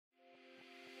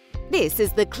This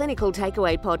is the Clinical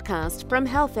Takeaway podcast from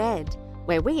Health Ed,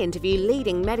 where we interview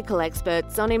leading medical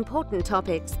experts on important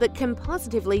topics that can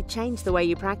positively change the way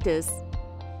you practice.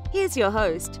 Here's your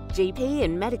host, GP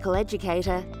and medical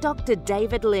educator, Dr.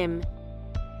 David Lim.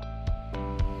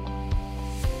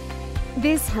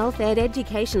 This Health Ed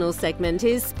educational segment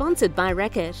is sponsored by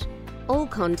Reckitt. All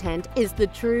content is the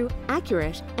true,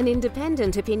 accurate and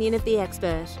independent opinion of the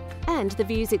expert, and the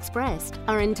views expressed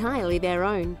are entirely their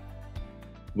own.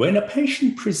 When a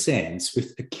patient presents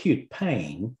with acute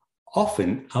pain,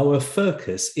 often our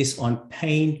focus is on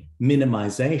pain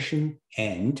minimization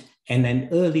and an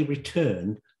early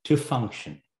return to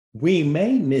function. We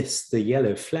may miss the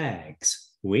yellow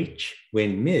flags, which,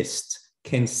 when missed,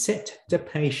 can set the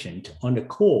patient on a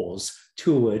course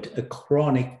toward a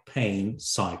chronic pain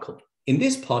cycle. In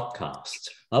this podcast,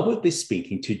 I will be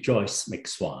speaking to Joyce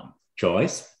McSwan.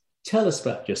 Joyce, tell us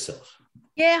about yourself.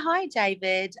 Yeah, hi,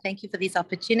 David. Thank you for this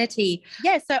opportunity.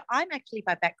 Yeah, so I'm actually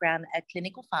by background a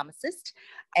clinical pharmacist,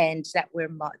 and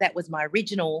that was my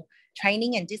original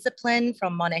training and discipline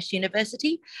from Monash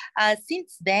University.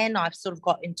 Since then, I've sort of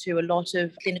got into a lot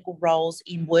of clinical roles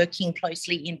in working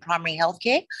closely in primary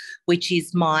healthcare, which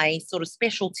is my sort of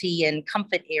specialty and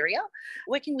comfort area.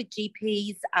 Working with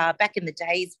GPs back in the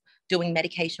days, doing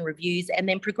medication reviews, and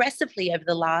then progressively over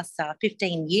the last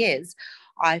 15 years,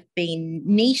 I've been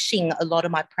niching a lot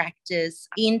of my practice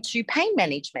into pain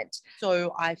management.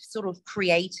 So I've sort of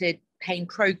created pain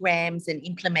programs and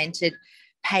implemented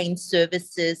pain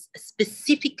services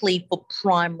specifically for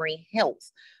primary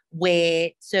health,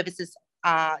 where services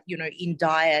are, in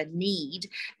dire need.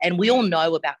 And we all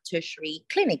know about tertiary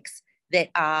clinics that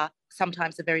are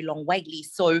sometimes a very long wait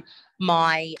list. So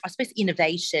my, I suppose,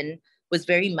 innovation was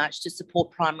very much to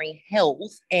support primary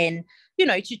health and,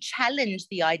 to challenge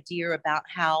the idea about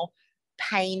how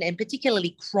pain, and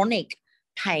particularly chronic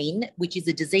pain, which is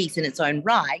a disease in its own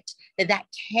right, that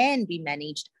can be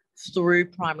managed through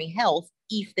primary health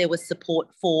if there was support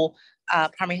for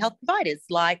primary health providers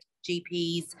like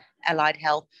GPs, allied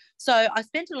health. So I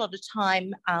spent a lot of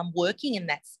time working in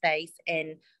that space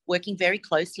and working very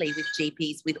closely with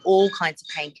GPs with all kinds of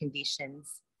pain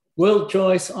conditions. Well,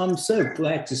 Joyce, I'm so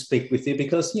glad to speak with you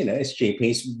because, as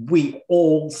GPs, we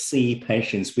all see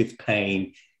patients with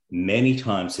pain many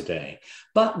times a day.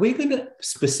 But we're going to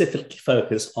specifically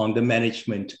focus on the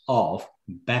management of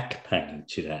back pain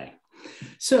today.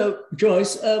 So,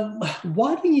 Joyce,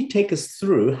 why don't you take us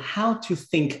through how to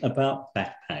think about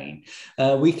back pain?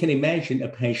 We can imagine a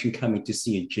patient coming to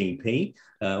see a GP.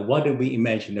 Why don't we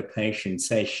imagine a patient,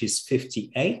 say she's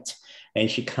 58,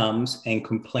 and she comes and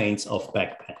complains of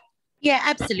back pain? Yeah,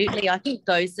 absolutely. I think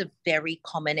those are very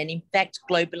common. And in fact,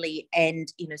 globally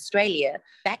and in Australia,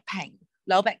 back pain,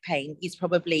 lower back pain is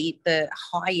probably the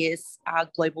highest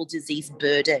global disease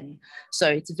burden. So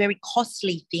it's a very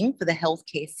costly thing for the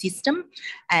healthcare system.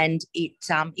 And it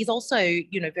is also,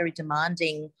 very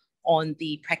demanding on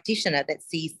the practitioner that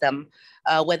sees them,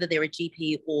 whether they're a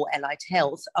GP or allied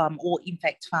health, or in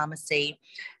fact pharmacy.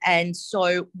 And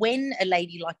so when a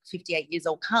lady like 58 years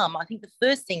old come, I think the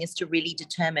first thing is to really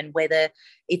determine whether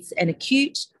it's an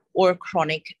acute or a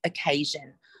chronic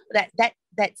occasion. That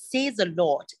says a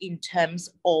lot in terms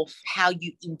of how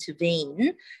you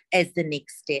intervene as the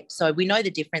next step. So we know the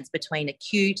difference between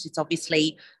acute. It's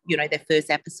obviously, their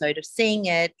first episode of seeing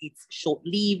it. It's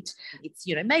short-lived. It's,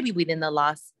 maybe within the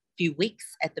last few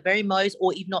weeks at the very most,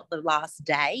 or if not the last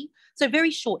day. So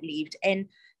very short-lived. And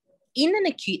in an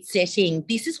acute setting,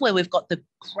 this is where we've got the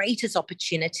greatest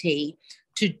opportunity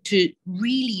to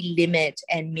really limit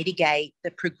and mitigate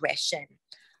the progression.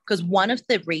 Because one of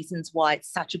the reasons why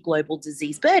it's such a global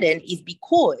disease burden is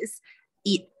because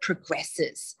it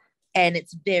progresses and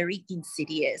it's very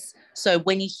insidious. So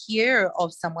when you hear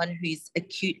of someone who's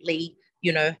acutely,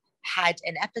 had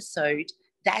an episode,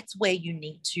 that's where you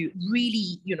need to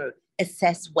really,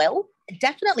 assess well.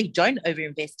 Definitely don't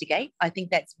over-investigate. I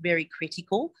think that's very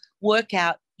critical. Work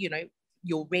out,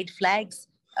 your red flags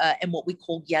and what we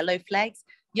call yellow flags.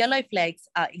 Yellow flags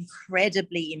are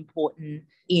incredibly important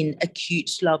in acute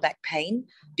lower back pain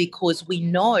because we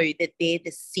know that they're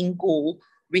the single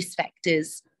risk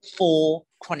factors for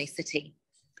chronicity.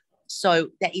 So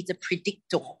that is a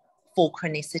predictor for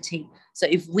chronicity. So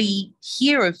if we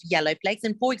hear of yellow flags,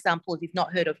 and for example, if you've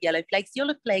not heard of yellow flags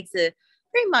are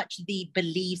very much the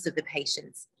beliefs of the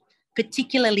patients,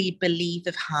 particularly belief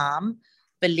of harm,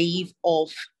 belief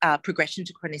of progression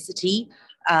to chronicity.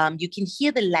 You can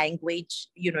hear the language,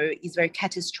 is very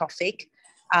catastrophic.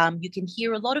 You can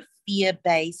hear a lot of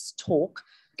fear-based talk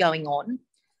going on.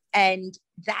 And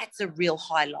that's a real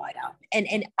highlighter.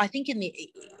 And I think in the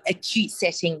acute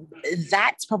setting,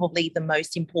 that's probably the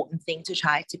most important thing to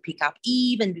try to pick up,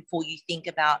 even before you think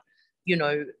about,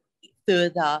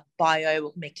 further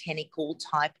biomechanical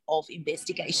type of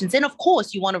investigations. And of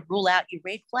course, you want to rule out your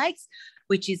red flags,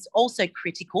 which is also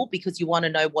critical because you want to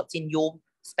know what's in your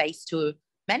space to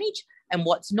manage and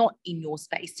what's not in your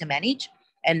space to manage.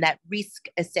 And that risk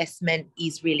assessment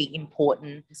is really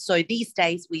important. So these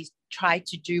days, we try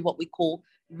to do what we call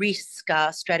risk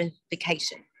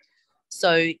stratification.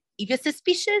 So if you're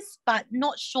suspicious but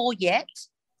not sure yet,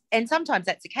 and sometimes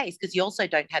that's the case because you also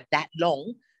don't have that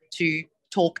long to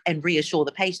talk and reassure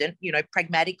the patient,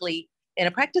 pragmatically in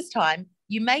a practice time,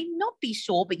 you may not be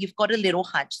sure, but you've got a little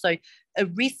hunch. So a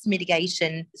risk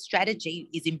mitigation strategy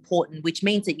is important, which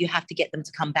means that you have to get them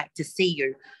to come back to see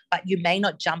you, but you may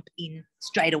not jump in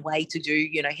straight away to do,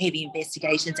 heavy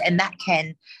investigations. And that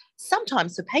can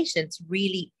sometimes for patients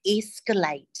really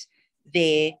escalate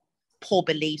their poor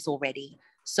beliefs already.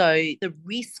 So the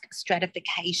risk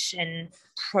stratification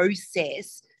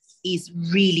process is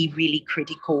really, really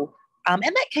critical. And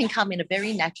that can come in a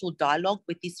very natural dialogue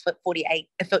with this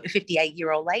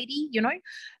 58-year-old lady,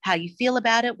 how you feel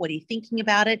about it, what are you thinking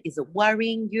about it, is it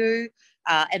worrying you?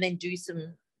 And then do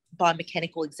some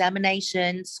biomechanical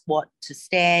examinations, squat to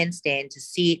stand to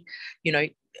sit,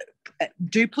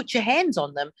 do put your hands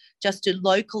on them just to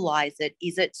localize it.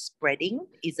 Is it spreading?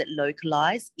 Is it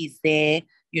localized? Is there,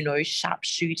 sharp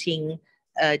shooting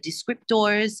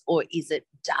descriptors, or is it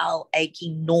dull,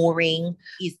 aching, gnawing?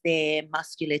 Is there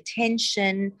muscular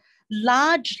tension?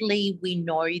 Largely, we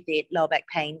know that lower back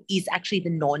pain is actually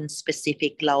the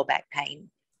non-specific lower back pain.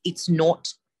 It's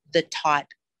not the type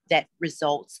that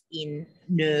results in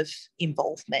nerve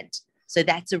involvement. So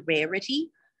that's a rarity.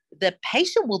 The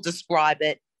patient will describe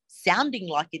it sounding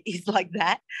like it is like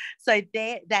that. So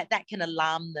that can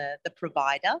alarm the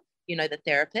provider, the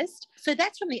therapist. So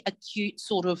that's from the acute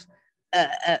sort of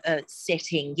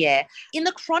setting, yeah. In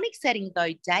the chronic setting,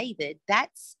 though, David,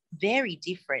 that's very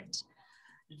different.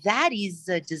 That is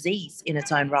a disease in its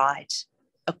own right,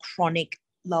 a chronic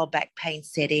lower back pain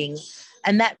setting,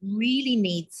 and that really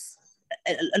needs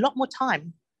a lot more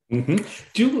time. Mm-hmm.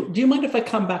 Do you mind if I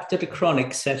come back to the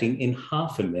chronic setting in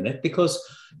half a minute? Because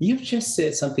you've just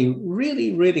said something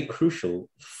really, really crucial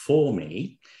for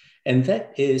me, and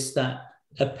that is that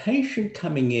a patient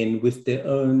coming in with their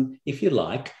own, if you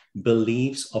like,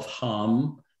 beliefs of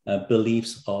harm,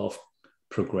 beliefs of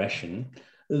progression,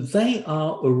 they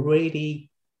are already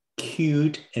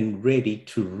cued and ready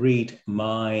to read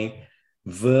my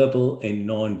verbal and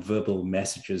non-verbal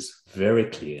messages very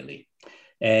clearly.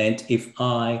 And if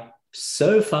I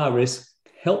so far as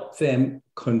help them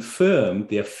confirm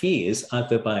their fears,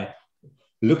 either by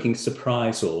looking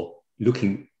surprised or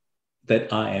looking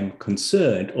that I am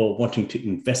concerned or wanting to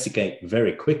investigate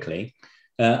very quickly,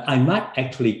 I might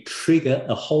actually trigger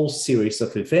a whole series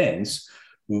of events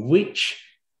which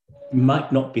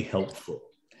might not be helpful.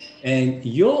 And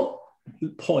your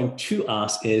point to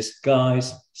us is,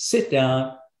 guys, sit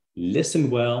down, listen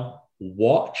well,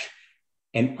 watch,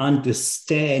 and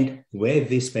understand where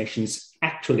this patient's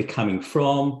actually coming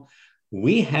from.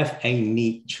 We have a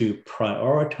need to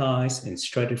prioritize and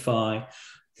stratify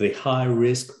the high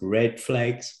risk red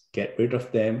flags, get rid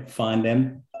of them, find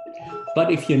them.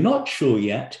 But if you're not sure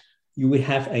yet, you will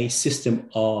have a system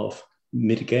of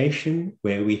mitigation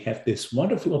where we have this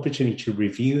wonderful opportunity to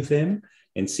review them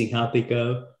and see how they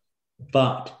go.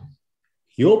 But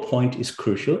your point is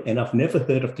crucial, and I've never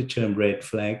heard of the term red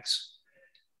flags,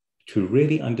 to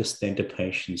really understand the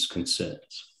patient's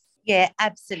concerns. Yeah,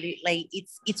 absolutely.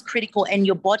 It's critical. And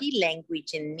your body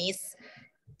language in this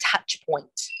touch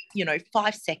point,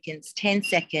 5 seconds, 10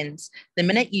 seconds, the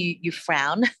minute you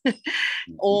frown,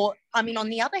 or, on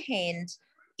the other hand,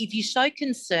 if you show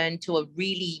concern to a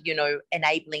really,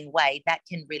 enabling way, that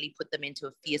can really put them into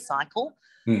a fear cycle.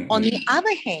 Mm-hmm. On the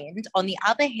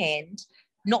other hand,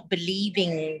 not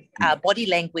believing body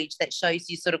language that shows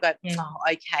you sort of go, oh,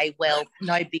 okay, well,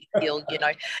 no big deal,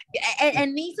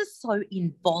 And these are so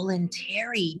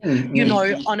involuntary,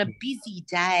 mm-hmm. On a busy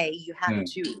day,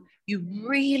 you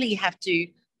really have to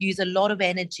use a lot of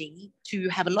energy to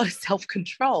have a lot of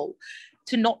self-control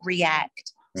to not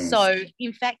react. Mm. So,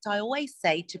 in fact, I always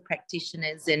say to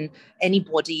practitioners and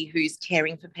anybody who's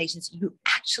caring for patients, you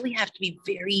actually have to be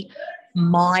very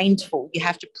mindful. You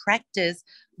have to practice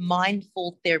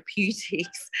mindful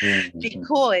therapeutics mm-hmm.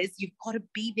 because you've got to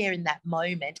be there in that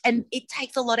moment. And it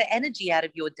takes a lot of energy out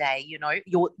of your day,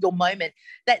 your moment.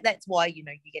 That's why, you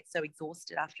get so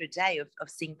exhausted after a day of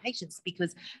seeing patients,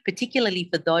 because particularly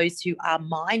for those who are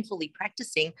mindfully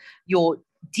practicing, you're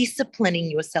disciplining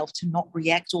yourself to not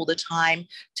react all the time,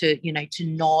 to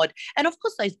nod. And of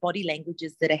course, those body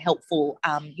languages that are helpful,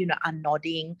 are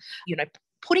nodding,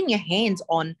 putting your hands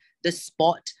on the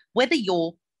spot, whether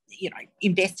you're,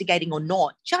 investigating or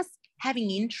not, just having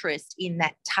interest in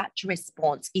that touch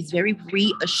response is very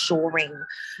reassuring,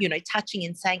 touching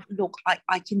and saying, look,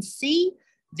 I can see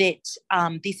that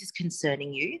this is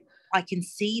concerning you. I can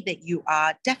see that you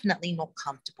are definitely not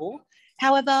comfortable.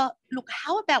 However, look,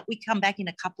 how about we come back in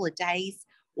a couple of days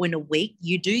or in a week,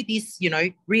 you do this,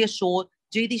 reassure,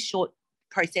 do this short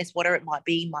process, whatever it might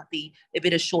be a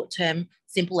bit of short-term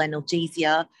simple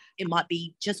analgesia. It might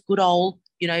be just good old,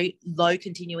 low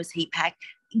continuous heat pack.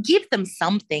 Give them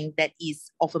something that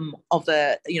is of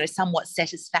a somewhat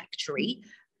satisfactory,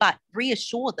 but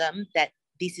reassure them that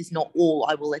this is not all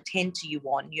I will attend to you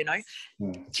on,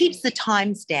 Keeps the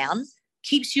times down,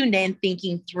 keeps you then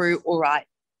thinking through, all right,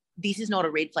 this is not a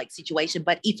red flag situation,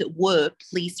 but if it were,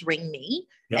 please ring me.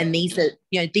 Yep. And these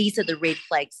are the red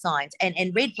flag signs.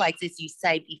 And red flags, as you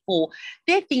say before,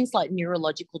 they're things like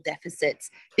neurological deficits.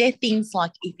 They're things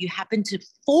like if you happen to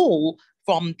fall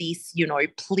from this,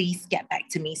 please get back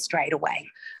to me straight away.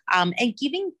 And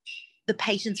giving the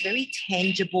patients very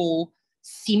tangible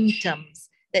symptoms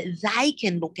that they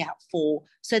can look out for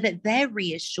so that they're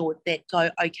reassured that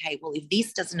okay, well, if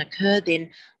this doesn't occur,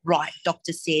 then right,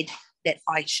 doctor said that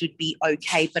I should be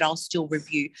okay, but I'll still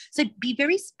review. So be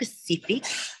very specific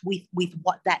with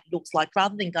what that looks like,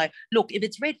 rather than go, look, if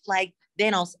it's red flag,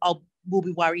 then we'll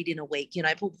be worried in a week,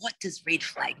 but what does red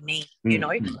flag mean,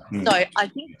 So I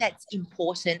think that's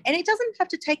important. And it doesn't have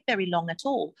to take very long at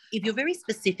all. If you're very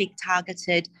specific,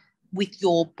 targeted with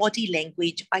your body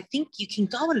language, I think you can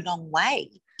go a long way,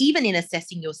 even in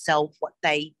assessing yourself, what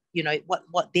they,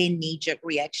 what their knee-jerk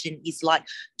reaction is like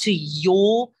to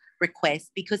your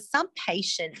request, because some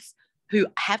patients who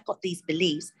have got these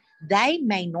beliefs, they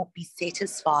may not be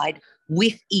satisfied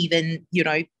with even,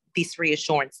 this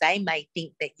reassurance. They may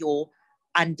think that you're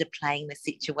underplaying the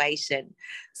situation.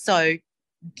 So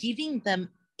giving them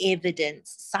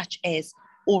evidence such as,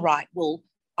 all right, well,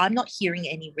 I'm not hearing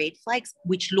any red flags,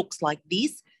 which looks like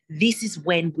this. This is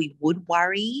when we would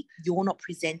worry. You're not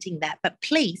presenting that, but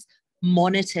please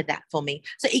monitor that for me.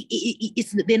 So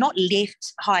they're not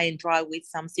left high and dry with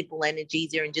some simple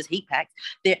analgesia and just heat packs.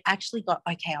 They're actually got,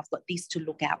 okay, I've got this to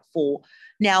look out for.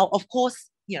 Now, of course,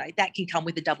 that can come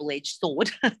with a double-edged sword.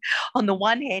 On the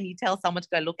one hand, you tell someone to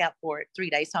go look out for it. 3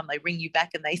 days' time, they ring you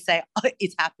back and they say, oh,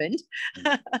 it's happened.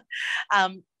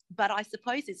 But I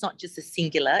suppose it's not just a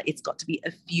singular. It's got to be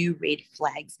a few red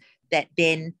flags that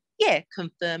then,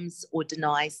 confirms or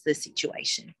denies the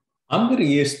situation. I'm going to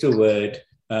use the word,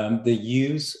 the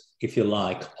use, if you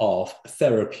like, of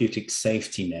therapeutic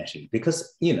safety netting,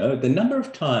 because, the number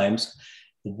of times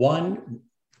one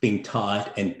being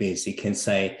tired and busy can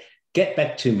say, get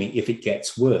back to me if it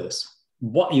gets worse.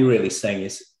 What you're really saying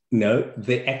is, no,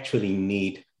 they actually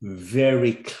need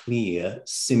very clear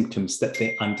symptoms that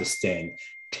they understand,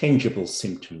 tangible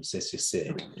symptoms, as you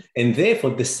said. And therefore,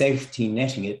 the safety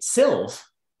netting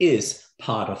itself is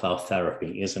part of our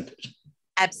therapy, isn't it?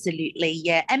 Absolutely,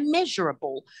 yeah, and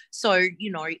measurable. So,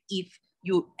 if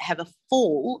you have a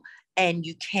fall and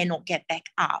you cannot get back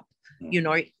up,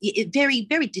 very,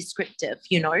 very descriptive,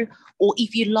 or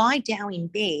if you lie down in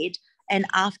bed and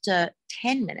after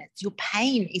 10 minutes, your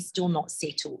pain is still not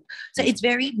settled. So it's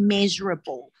very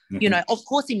measurable. Of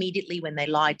course, immediately when they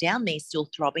lie down, they're still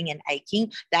throbbing and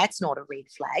aching. That's not a red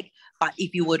flag. But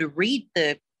if you were to read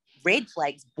the red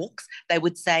flags books, they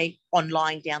would say on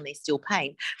lying down, there's still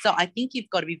pain. So I think you've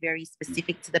got to be very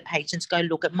specific to the patients. Go,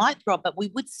 look, it might throb, but we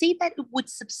would see that it would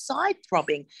subside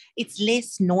throbbing. It's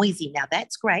less noisy. Now,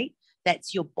 that's great.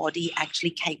 That's your body actually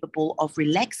capable of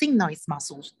relaxing those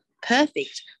muscles.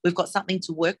 Perfect. We've got something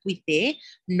to work with there.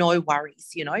 No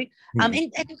worries,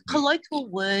 And colloquial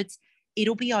words,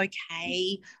 it'll be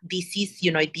okay. This is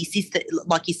the,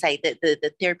 like you say,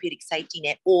 the therapeutic safety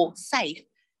net, or safe.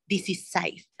 This is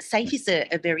safe. Safe is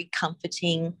a very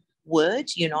comforting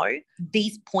word,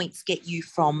 These points get you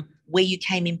from where you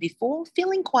came in before,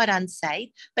 feeling quite unsafe.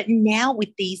 But now with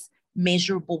these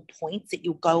measurable points that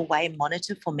you'll go away and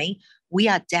monitor for me, we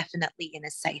are definitely in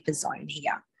a safer zone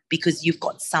here because you've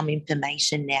got some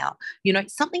information now.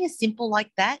 Something as simple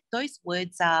like that, those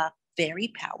words are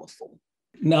very powerful.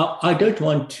 Now, I don't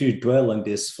want to dwell on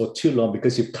this for too long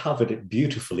because you've covered it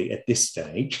beautifully at this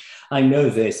stage. I know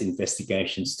there's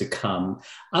investigations to come.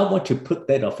 I want to put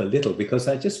that off a little because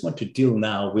I just want to deal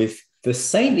now with the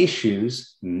same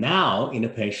issues now in a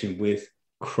patient with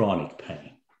chronic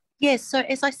pain. Yes, so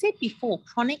as I said before,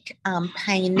 chronic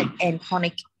pain and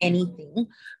chronic anything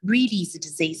really is a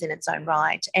disease in its own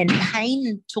right. And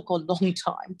pain took a long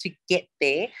time to get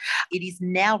there. It is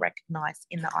now recognised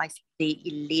in the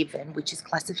ICD-11, which is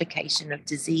classification of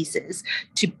diseases,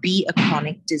 to be a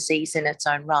chronic disease in its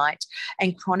own right.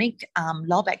 And chronic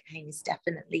lower back pain is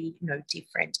definitely no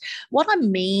different. What I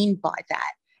mean by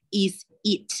that is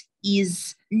it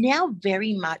is now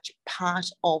very much part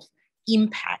of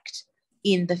impact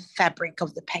in the fabric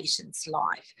of the patient's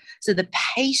life. So the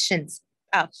patient's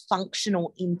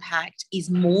functional impact is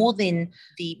more than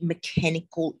the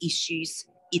mechanical issues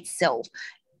itself.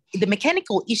 The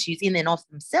mechanical issues in and of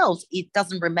themselves, it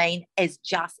doesn't remain as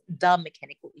just the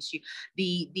mechanical issue.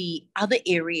 The other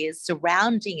areas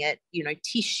surrounding it,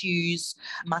 tissues,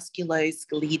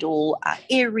 musculoskeletal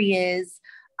areas,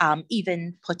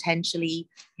 even potentially,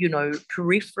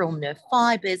 peripheral nerve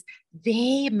fibers,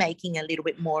 they're making a little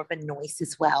bit more of a noise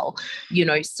as well.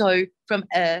 So from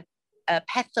a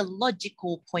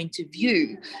pathological point of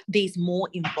view, there's more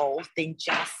involved than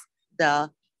just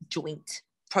the joint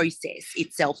process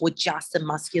itself or just the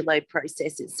muscular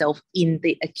process itself in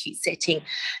the acute setting.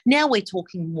 Now we're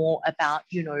talking more about,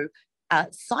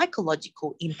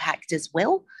 psychological impact as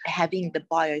well, having the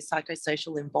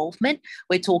biopsychosocial involvement.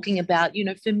 We're talking about,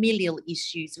 familial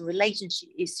issues, relationship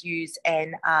issues,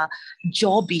 and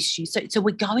job issues. So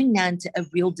we're going now into a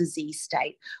real disease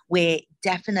state where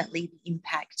definitely the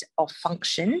impact of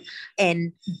function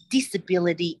and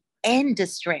disability and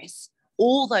distress,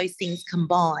 all those things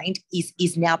combined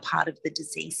is now part of the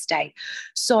disease state.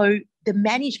 So the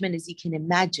management, as you can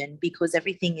imagine, because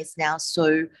everything is now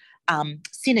so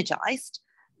synergized,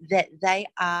 that they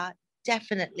are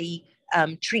definitely,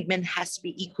 treatment has to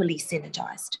be equally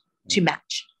synergized to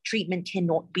match. Treatment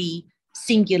cannot be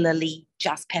singularly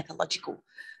just pathological.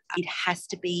 It has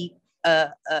to be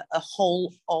a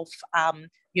whole of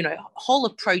whole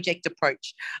of project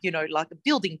approach, like a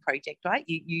building project, right?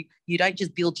 You don't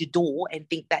just build your door and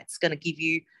think that's going to give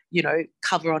you,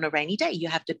 cover on a rainy day. You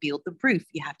have to build the roof,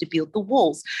 you have to build the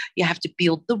walls, you have to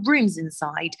build the rooms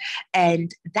inside.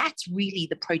 And that's really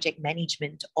the project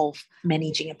management of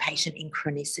managing a patient in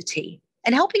chronicity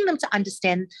and helping them to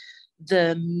understand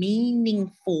the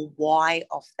meaningful why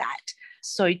of that.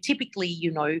 So typically,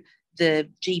 the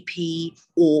GP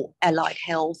or allied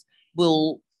health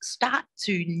will start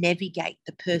to navigate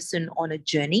the person on a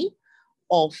journey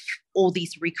of all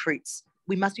these recruits.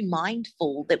 We must be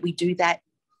mindful that we do that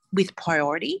with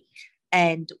priority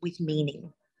and with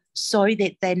meaning, so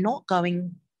that they're not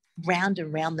going round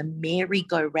and round the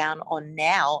merry-go-round on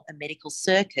now a medical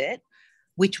circuit,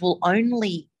 which will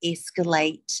only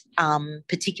escalate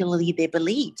particularly their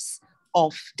beliefs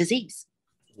of disease.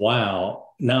 Wow.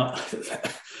 Now,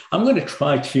 I'm going to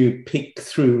try to pick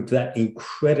through that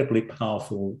incredibly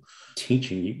powerful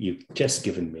teaching you've just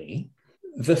given me.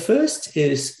 The first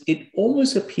is, it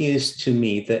almost appears to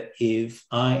me that if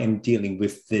I am dealing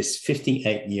with this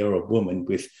 58-year-old woman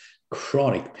with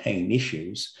chronic pain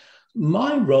issues,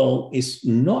 my role is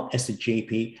not as a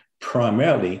GP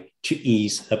primarily to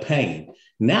ease her pain.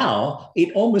 Now,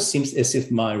 it almost seems as if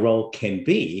my role can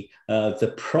be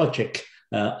the project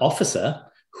officer,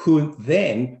 who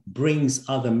then brings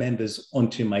other members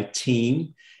onto my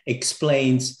team,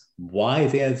 explains why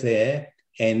they're there,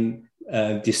 and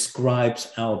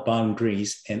describes our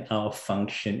boundaries and our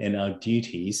function and our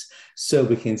duties, so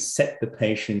we can set the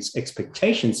patient's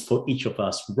expectations for each of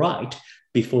us right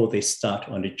before they start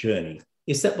on a journey.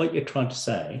 Is that what you're trying to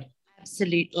say?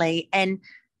 Absolutely. And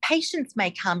patients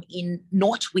may come in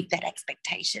not with that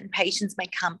expectation. Patients may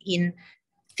come in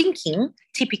thinking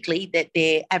typically that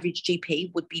their average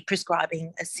GP would be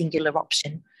prescribing a singular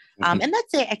option. And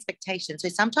that's their expectation. So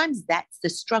sometimes that's the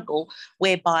struggle,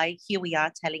 whereby here we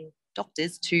are telling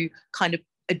doctors to kind of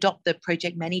adopt the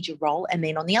project manager role. And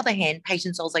then on the other hand,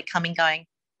 patients also coming going,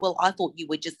 well, I thought you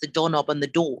were just the doorknob on the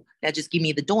door. Now just give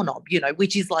me the doorknob,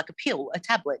 which is like a pill, a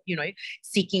tablet,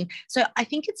 seeking. So I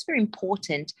think it's very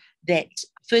important that,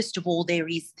 first of all, there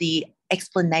is the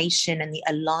explanation and the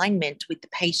alignment with the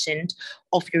patient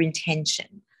of your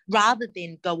intention, rather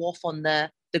than go off on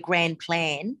the grand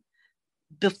plan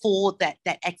before that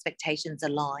expectation's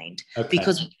aligned. Okay.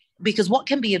 Because what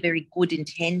can be a very good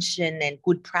intention and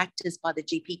good practice by the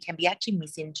GP can be actually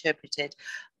misinterpreted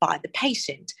by the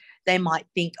patient. They might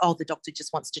think, oh, the doctor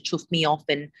just wants to chuff me off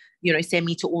and, send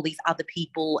me to all these other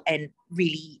people. And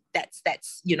really that's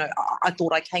I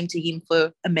thought I came to him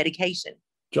for a medication.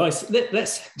 Joyce,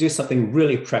 let's do something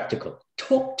really practical.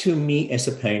 Talk to me as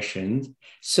a patient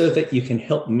so that you can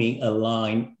help me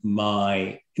align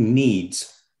my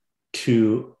needs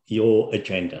to your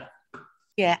agenda.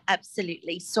 Yeah,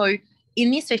 absolutely. So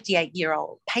in this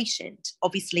 58-year-old patient,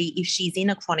 obviously, if she's in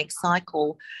a chronic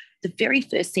cycle, the very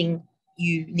first thing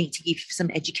you need to give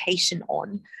some education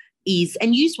on is,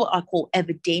 and use what I call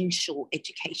evidential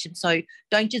education. So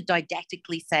don't just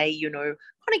didactically say,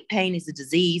 chronic pain is a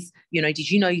disease.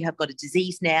 Did you know you have got a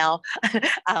disease now?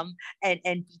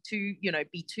 And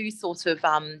be too sort of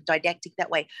didactic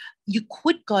that way. You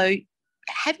could go,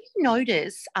 have you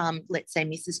noticed, let's say,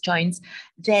 Mrs. Jones,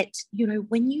 that,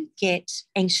 when you get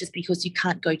anxious because you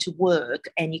can't go to work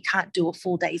and you can't do a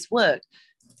full day's work,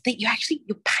 that your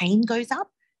pain goes up?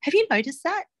 Have you noticed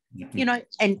that?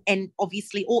 Mm-hmm. And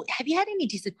obviously, or have you had any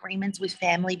disagreements with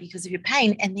family because of your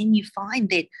pain? And then you find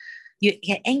that you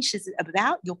get anxious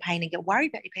about your pain and get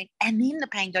worried about your pain, and then the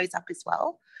pain goes up as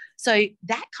well. So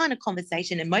that kind of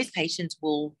conversation, and most patients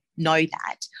will know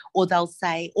that, or they'll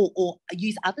say, or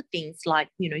use other things like,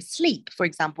 sleep, for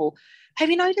example. Have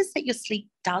you noticed that your sleep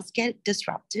does get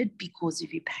disrupted because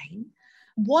of your pain?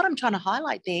 What I'm trying to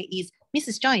highlight there is,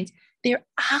 Mrs. Jones, there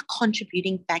are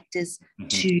contributing factors Mm-hmm.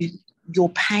 to your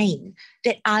pain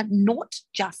that are not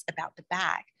just about the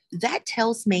back. That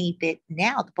tells me that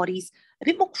now the body's a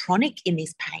bit more chronic in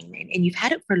this pain, and you've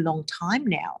had it for a long time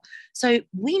now. So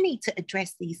we need to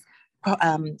address these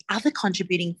other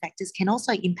contributing factors can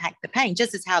also impact the pain,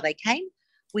 just as how they came.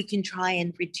 We can try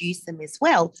and reduce them as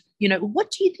well.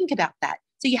 What do you think about that?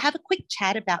 So you have a quick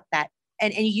chat about that,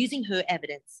 and you're using her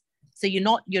evidence. So you're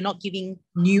not giving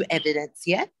new evidence,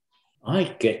 yeah?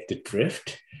 I get the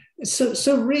drift.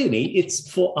 So really, it's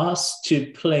for us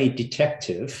to play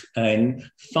detective and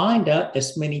find out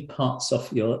as many parts of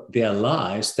their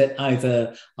lives that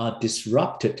either are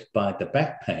disrupted by the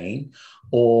back pain,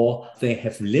 or they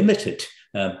have limited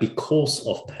because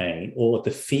of pain or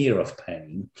the fear of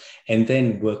pain, and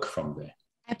then work from there.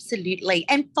 Absolutely.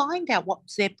 And find out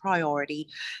what's their priority,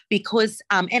 because,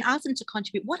 and ask them to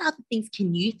contribute. What other things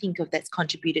can you think of that's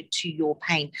contributed to your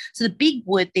pain? So the big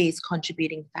word there is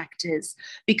contributing factors,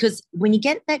 because when you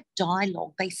get that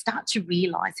dialogue, they start to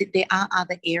realize that there are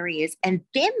other areas, and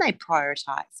then they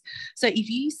prioritize. So if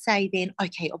you say then,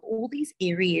 okay, of all these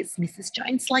areas, Mrs.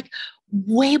 Jones, like,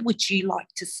 where would you like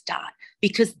to start?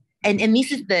 Because and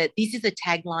this is a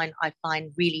tagline I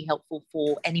find really helpful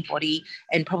for anybody,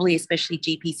 and probably especially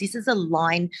GPs. This is a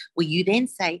line where you then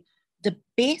say, the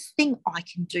best thing I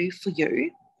can do for you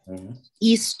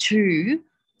is to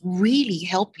really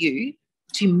help you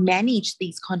to manage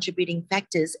these contributing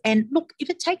factors. And look,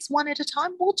 if it takes one at a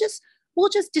time, we'll just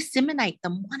disseminate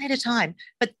them one at a time.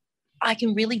 But I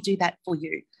can really do that for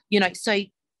you. So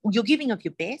you're giving of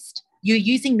your best, you're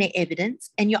using their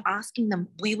evidence, and you're asking them,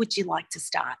 where would you like to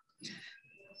start?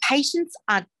 Patients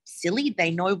aren't silly. They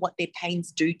know what their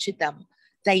pains do to them.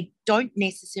 They don't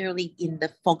necessarily, in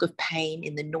the fog of pain,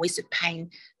 in the noise of pain,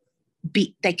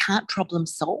 they can't problem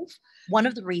solve. One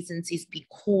of the reasons is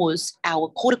because our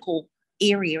cortical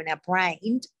area in our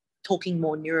brain, talking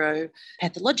more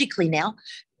neuropathologically now,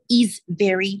 is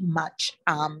very much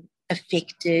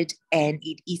affected, and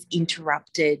it is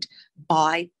interrupted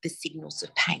by the signals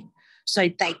of pain. So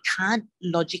they can't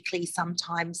logically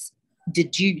sometimes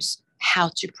deduce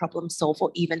how to problem solve, or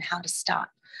even how to start.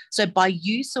 So by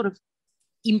you sort of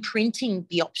imprinting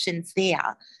the options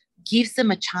there, gives them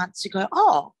a chance to go,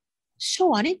 oh,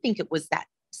 sure, I didn't think it was that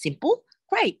simple.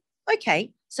 Great.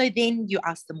 Okay. So then you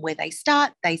ask them where they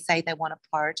start. They say they want to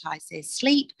prioritize their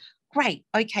sleep. Great.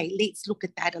 Okay, let's look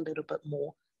at that a little bit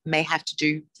more. May have to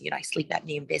do, sleep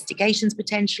apnea investigations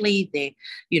potentially.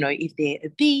 If they're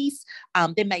obese,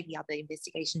 there may be other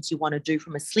investigations you want to do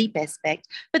from a sleep aspect,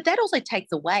 but that also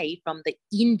takes away from the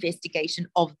investigation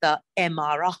of the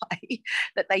MRI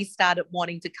that they started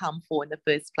wanting to come for in the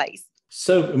first place.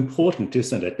 So important,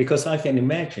 isn't it? Because I can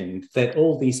imagine that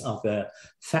all these other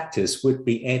factors would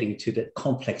be adding to the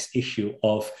complex issue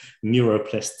of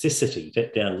neuroplasticity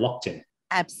that they're locked in.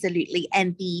 Absolutely.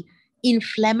 And the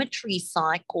inflammatory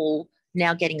cycle,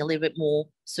 now getting a little bit more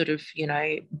sort of,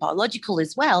 biological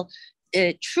as well.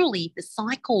 Truly, the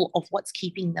cycle of what's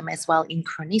keeping them as well in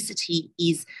chronicity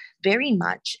is very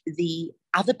much the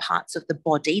other parts of the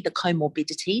body, the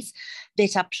comorbidities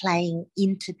that are playing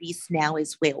into this now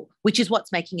as well, which is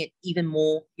what's making it even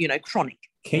more, chronic.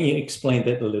 Can you explain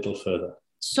that a little further?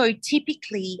 So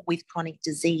typically with chronic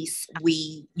disease,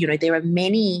 there are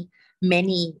many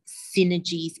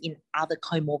synergies in other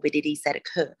comorbidities that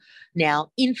occur.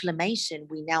 Now, inflammation,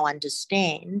 we now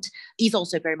understand, is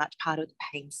also very much part of the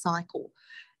pain cycle.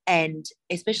 And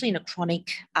especially in a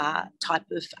chronic type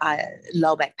of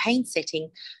lower back pain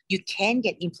setting, you can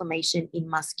get inflammation in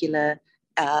muscular,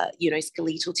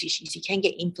 skeletal tissues. You can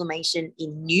get inflammation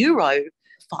in neuro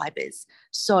fibers.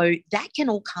 So that can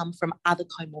all come from other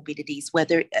comorbidities,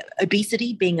 whether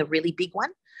obesity being a really big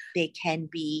one. There can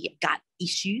be gut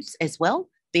issues as well,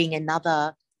 being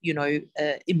another,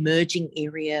 emerging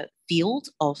area field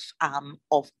of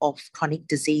chronic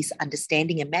disease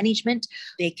understanding and management.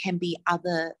 There can be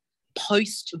other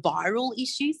post-viral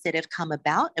issues that have come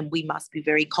about, and we must be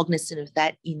very cognizant of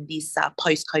that in this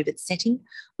post-COVID setting.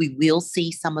 We will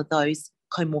see some of those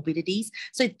comorbidities.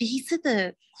 So these are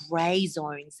the grey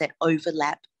zones that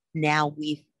overlap now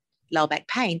with lower back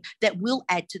pain that will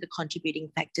add to the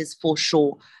contributing factors for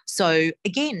sure. So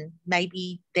again,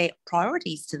 maybe they're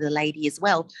priorities to the lady as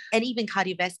well. And even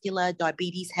cardiovascular,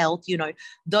 diabetes, health,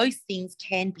 those things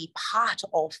can be part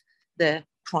of the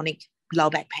chronic lower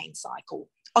back pain cycle.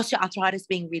 Osteoarthritis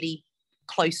being really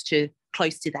close to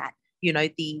that,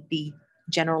 the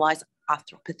generalized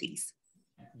arthropathies.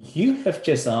 You have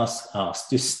just asked us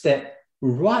to step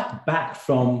right back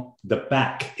from the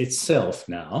back itself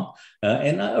now.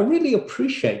 And I really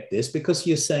appreciate this because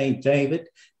you're saying, David,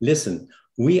 listen,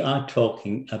 we are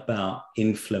talking about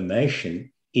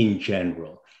inflammation in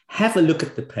general. Have a look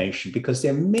at the patient because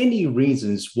there are many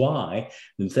reasons why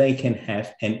they can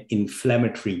have an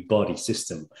inflammatory body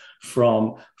system,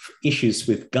 from issues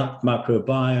with gut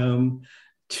microbiome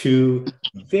to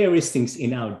various things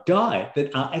in our diet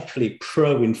that are actually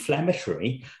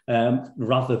pro-inflammatory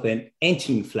rather than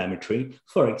anti-inflammatory.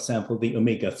 For example, the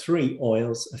omega-3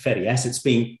 oils, fatty acids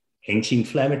being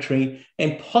anti-inflammatory,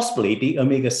 and possibly the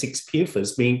omega-6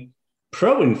 PUFAs being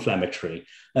pro-inflammatory.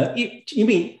 You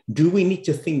mean, do we need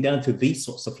to think down to these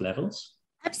sorts of levels?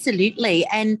 Absolutely.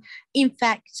 And in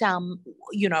fact,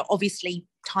 obviously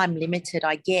time limited,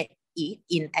 I get it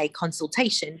in a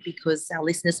consultation because our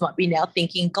listeners might be now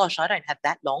thinking, gosh, I don't have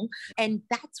that long. And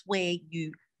that's where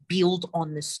you build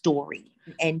on the story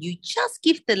and you just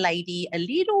give the lady a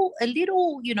little,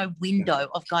 window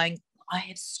of going, I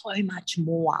have so much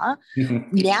more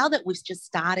now that we've just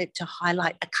started to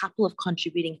highlight a couple of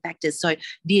contributing factors. So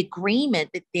the agreement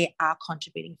that there are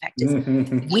contributing factors,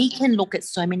 we can look at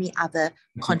so many other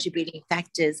contributing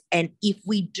factors. And if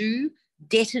we do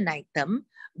detonate them,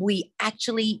 we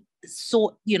actually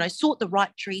sort the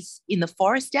right trees in the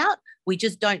forest out. We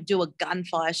just don't do a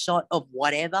gunfire shot of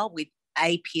whatever with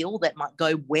a pill that might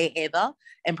go wherever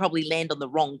and probably land on the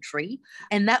wrong tree.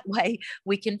 And that way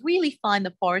we can really find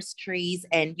the forest trees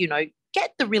and,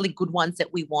 get the really good ones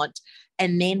that we want.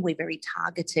 And then we're very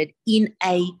targeted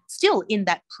still in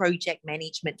that project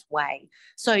management way.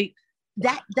 So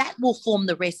that will form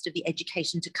the rest of the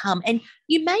education to come. And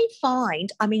you may find,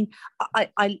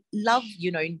 I love,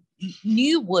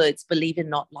 new words, believe it or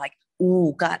not, like,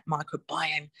 gut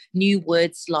microbiome, new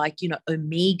words like,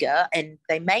 omega, and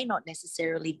they may not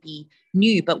necessarily be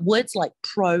new, but words like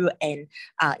pro and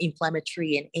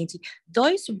inflammatory and anti,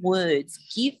 those words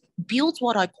builds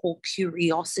what I call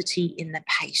curiosity in the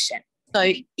patient.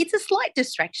 So it's a slight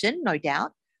distraction, no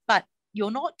doubt, but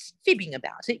you're not fibbing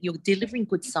about it. You're delivering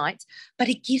good science, but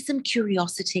it gives them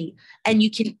curiosity. And you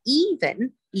can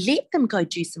even let them go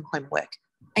do some homework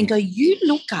and go, you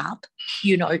look up,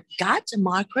 gut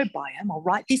microbiome. I'll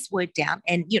write this word down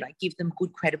and, give them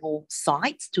good, credible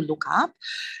sites to look up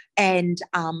and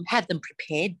have them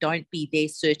prepared. Don't be there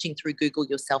searching through Google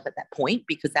yourself at that point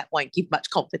because that won't give much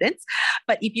confidence.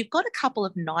 But if you've got a couple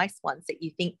of nice ones that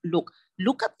you think,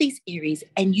 look up these areas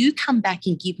and you come back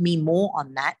and give me more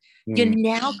on that, you're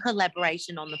now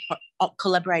collaborating on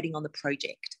the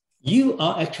project. You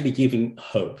are actually giving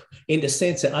hope in the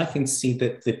sense that I can see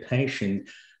that the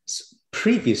patient's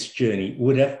previous journey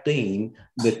would have been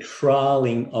the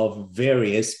trialing of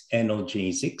various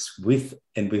analgesics with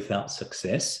and without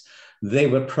success. They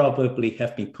would probably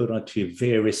have been put onto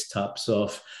various types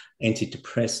of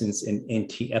antidepressants and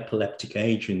anti-epileptic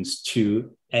agents to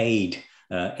aid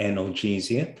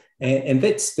analgesia. And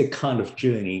that's the kind of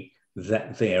journey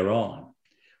that they're on.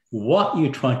 What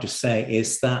you're trying to say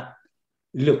is that,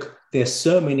 look, there's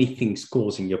so many things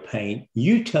causing your pain.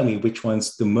 You tell me which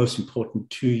one's the most important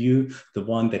to you, the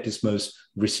one that is most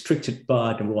restricted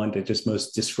by, the one that is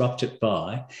most disrupted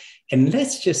by. And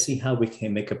let's just see how we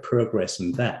can make a progress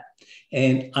in that.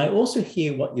 And I also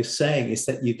hear what you're saying is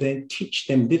that you then teach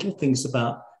them little things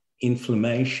about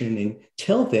inflammation and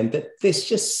tell them that there's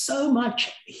just so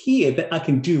much here that I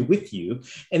can do with you,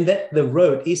 and that the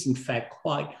road is in fact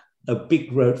quite a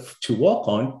big road to walk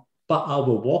on, but I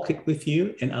will walk it with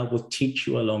you and I will teach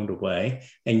you along the way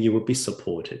and you will be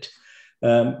supported.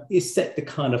 Is that the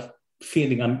kind of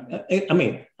feeling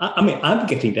I'm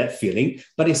getting that feeling,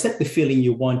 but is that the feeling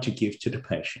you want to give to the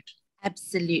patient?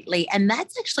 Absolutely. And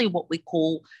that's actually what we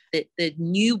call the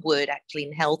new word actually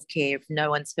in healthcare, if no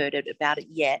one's heard about it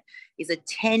yet, is a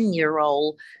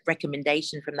 10-year-old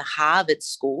recommendation from the Harvard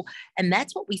School. And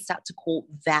that's what we start to call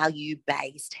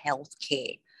value-based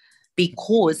healthcare,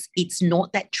 because it's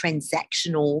not that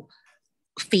transactional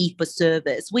fee for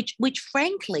service, which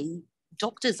frankly,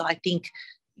 doctors, I think,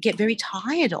 get very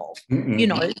tired of,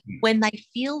 when they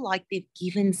feel like they've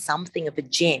given something of a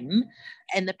gem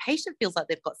and the patient feels like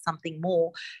they've got something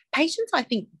more. Patients, I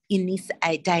think, in this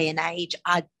day and age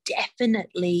are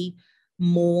definitely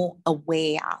more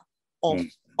aware of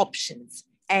options.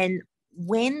 And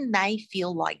when they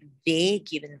feel like they're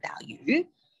given value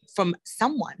from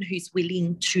someone who's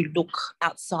willing to look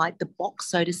outside the box,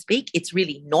 so to speak. It's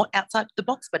really not outside the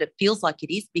box, but it feels like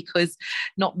it is, because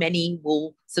not many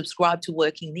will subscribe to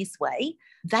working this way.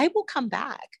 They will come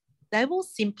back. They will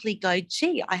simply go,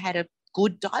 gee, I had a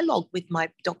good dialogue with my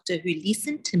doctor who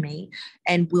listened to me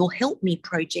and will help me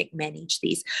project manage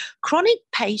this. Chronic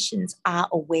patients are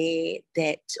aware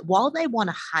that while they want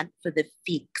to hunt for the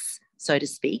fix, so to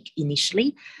speak,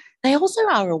 initially, they also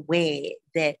are aware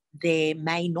that there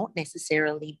may not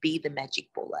necessarily be the magic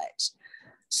bullet.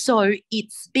 So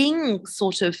it's being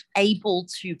sort of able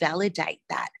to validate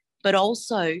that, but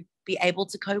also be able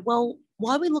to go, well,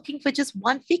 why are we looking for just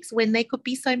one fix when there could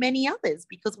be so many others?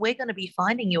 Because we're going to be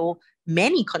finding your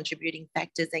many contributing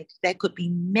factors, and there could be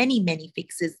many, many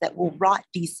fixes that will write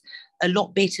this a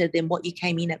lot better than what you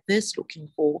came in at first looking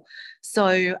for.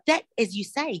 So that, as you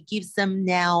say, gives them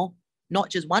now not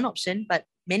just one option, but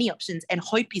many options, and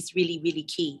hope is really, really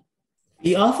key.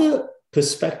 The other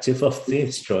perspective of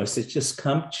this, Joyce, that just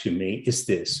come to me is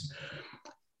this.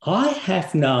 I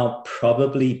have now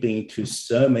probably been to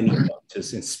so many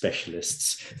doctors and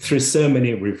specialists through so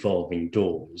many revolving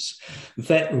doors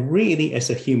that really, as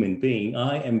a human being,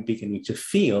 I am beginning to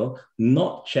feel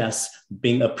not just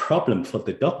being a problem for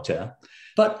the doctor,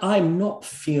 but I'm not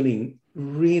feeling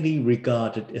really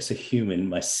regarded as a human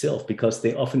myself, because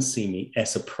they often see me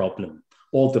as a problem,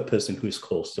 or the person who's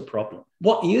caused the problem.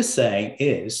 What you're saying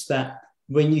is that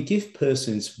when you give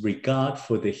persons regard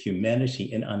for their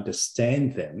humanity and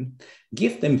understand them,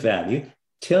 give them value,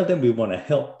 tell them we want to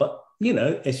help, but,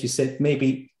 as you said,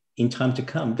 maybe in time to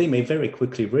come, they may very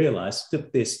quickly realize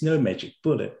that there's no magic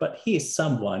bullet, but here's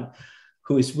someone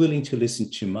who is willing to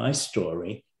listen to my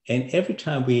story. And every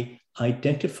time we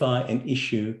identify an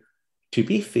issue to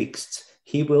be fixed,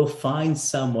 he will find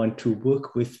someone to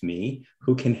work with me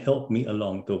who can help me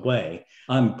along the way.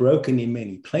 I'm broken in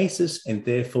many places, and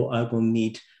therefore I will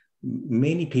need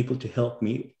many people to help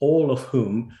me, all of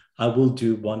whom I will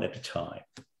do one at a time.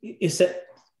 Is that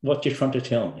what you're trying to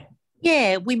tell me?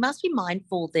 Yeah, we must be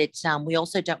mindful that we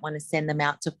also don't want to send them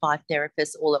out to 5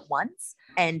 therapists all at once.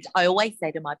 And I always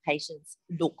say to my patients,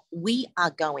 look, we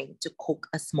are going to cook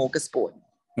a smorgasbord.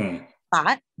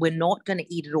 But we're not going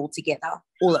to eat it all together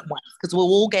all at once, because we'll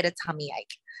all get a tummy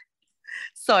ache.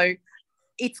 So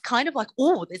it's kind of like,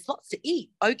 oh, there's lots to eat.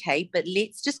 Okay, but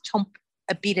let's just chomp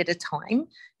a bit at a time.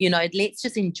 Let's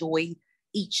just enjoy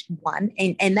each one.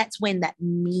 And that's when that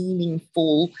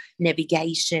meaningful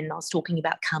navigation I was talking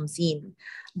about comes in.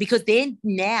 Because by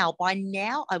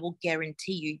now, I will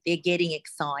guarantee you they're getting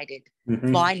excited.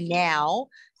 By now,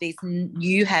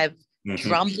 you have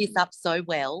drummed this up so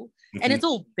well. And it's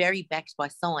all very backed by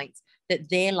science, that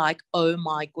they're like, oh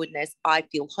my goodness, I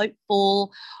feel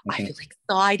hopeful. I feel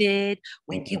excited.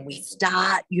 When can we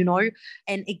start?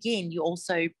 And again, you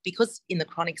also, because in the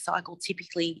chronic cycle,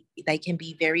 typically they can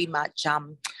be very much,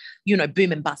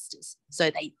 boom and busters.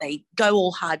 So they go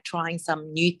all hard trying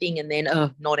some new thing and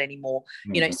then, not anymore.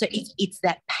 So it's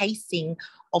that pacing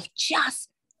of just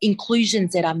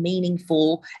inclusions that are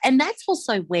meaningful. And that's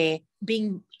also where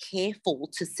being careful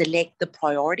to select the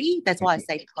priority. That's why I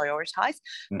say prioritize,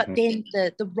 but then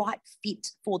the right fit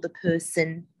for the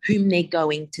person whom they're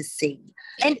going to see.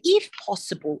 And if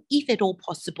possible, if at all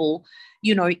possible,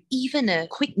 even a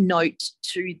quick note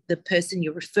to the person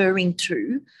you're referring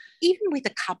to, even with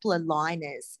a couple of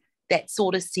liners that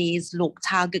sort of says, look,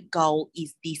 target goal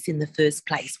is this in the first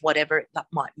place, whatever that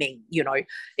might mean.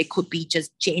 It could be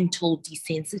just gentle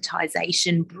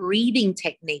desensitization, breathing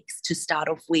techniques to start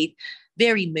off with,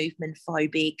 very movement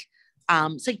phobic.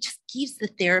 So it just gives the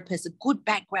therapist a good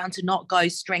background to not go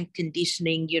strength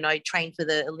conditioning, train for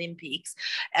the Olympics.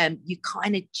 You're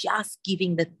kind of just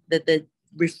giving the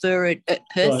referred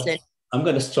person. Right. I'm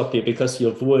going to stop you, because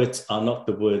your words are not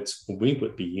the words we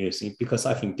would be using, because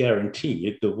I can guarantee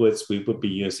you the words we would be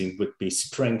using would be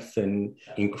strengthen,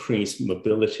 increase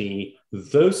mobility,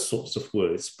 those sorts of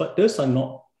words. But those are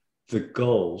not the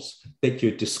goals that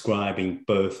you're describing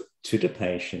both to the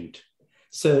patient.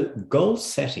 So goal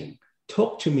setting,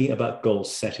 talk to me about goal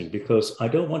setting, because I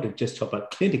don't want to just talk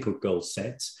about clinical goal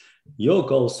sets. Your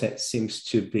goal set seems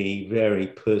to be very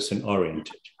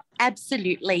person-oriented.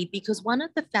 Absolutely, because one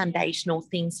of the foundational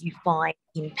things you find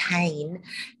in pain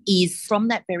is from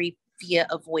that very fear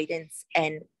avoidance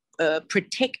and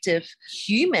protective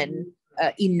human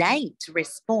innate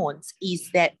response is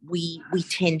that we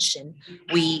tension,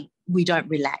 we don't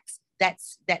relax.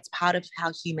 That's part of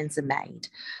how humans are made.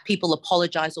 People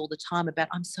apologize all the time about,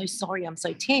 I'm so sorry, I'm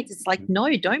so tense. It's like,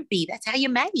 no, don't be. That's how you're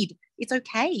made. It's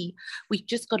okay. We've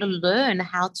just got to learn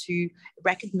how to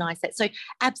recognize that. So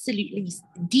absolutely,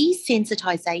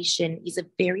 desensitization is a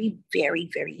very,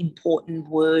 very, very important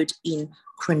word in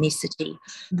chronicity.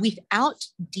 Without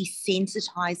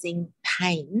desensitizing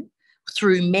pain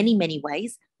through many, many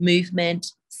ways, movement,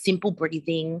 simple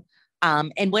breathing,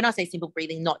 and when I say simple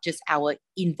breathing, not just our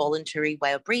involuntary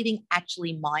way of breathing,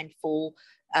 actually mindfully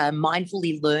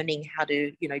learning how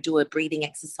to, do a breathing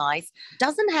exercise.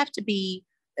 Doesn't have to be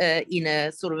in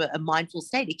a sort of a mindful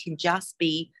state. It can just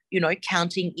be,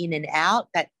 counting in and out,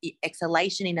 that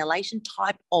exhalation, inhalation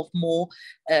type of more,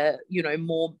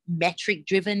 more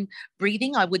metric-driven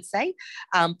breathing, I would say.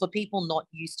 For people not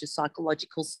used to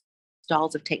psychological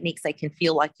styles of techniques, they can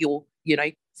feel like you're,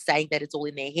 saying that it's all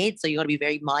in their head. So you got to be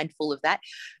very mindful of that.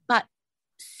 But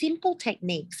simple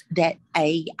techniques that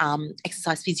a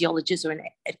exercise physiologist or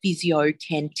a physio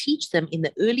can teach them in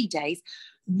the early days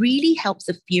really helps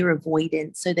a fear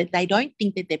avoidance, so that they don't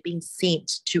think that they're being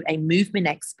sent to a movement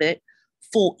expert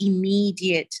for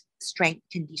immediate strength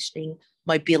conditioning,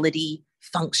 mobility,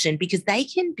 function, because they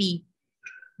can be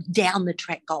down the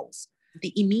track goals.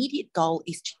 The immediate goal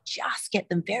is to just get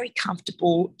them very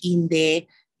comfortable in their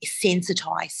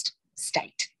sensitized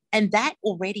state. And that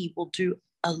already will do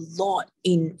a lot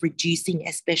in reducing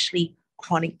especially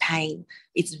chronic pain.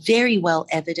 It's very well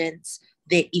evidenced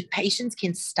that if patients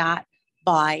can start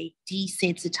by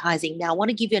desensitizing. Now, I want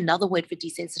to give you another word for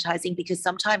desensitizing, because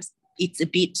sometimes it's a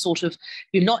bit sort of,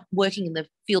 you're not working in the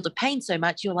field of pain so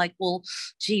much. You're like, well,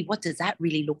 gee, what does that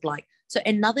really look like? So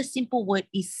another simple word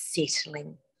is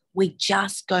settling. We're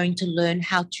just going to learn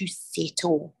how to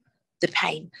settle the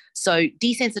pain. So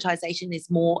desensitization is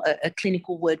more a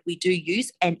clinical word we do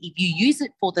use. And if you use it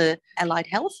for the allied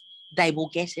health, they will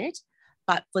get it.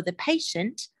 But for the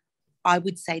patient, I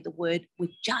would say the word, we're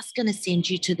just going to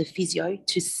send you to the physio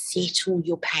to settle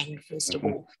your pain, first of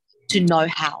all, to know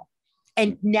how.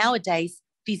 And nowadays,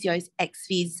 physios,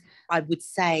 ex-phys, I would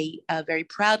say very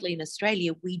proudly in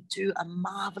Australia, we do a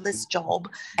marvellous job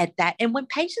at that. And when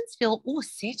patients feel,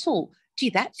 settle, gee,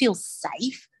 that feels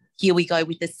safe, here we go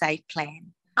with the safe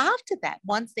plan. After that,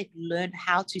 once they've learned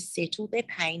how to settle their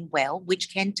pain well,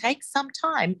 which can take some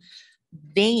time,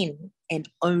 then and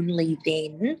only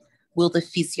then will the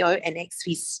physio and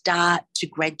ex-phys start to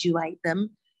graduate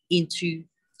them into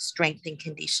strength and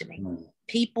conditioning.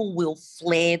 People will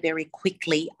flare very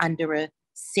quickly under a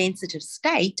sensitive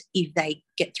state if they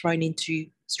get thrown into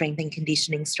strength and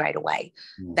conditioning straight away.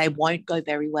 They won't go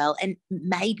very well. And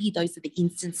maybe those are the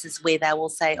instances where they will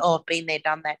say, I've been there,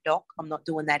 done that, doc. I'm not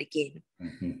doing that again.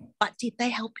 But did they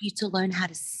help you to learn how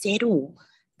to settle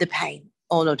the pain?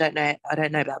 Oh, no, I don't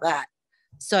know about that.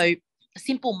 So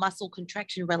simple muscle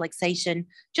contraction, relaxation,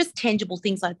 just tangible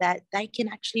things like that, they can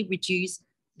actually reduce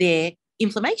their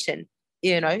inflammation,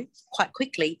 quite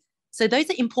quickly. So those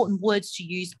are important words to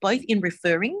use both in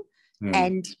referring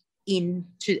and in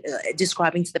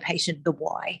describing to the patient the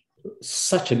why.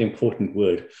 Such an important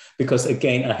word, because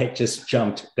again, I had just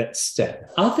jumped that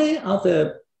step. Are there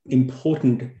other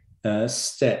important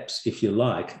steps, if you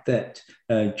like, that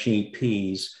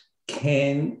GPs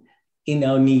can, in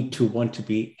our need to want to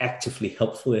be actively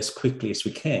helpful as quickly as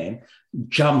we can,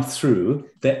 jump through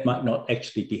that might not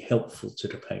actually be helpful to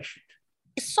the patient?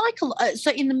 So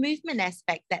in the movement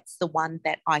aspect, that's the one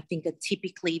that I think are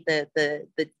typically the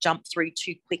jump through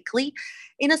too quickly.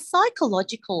 In a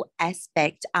psychological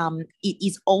aspect, it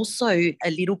is also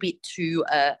a little bit too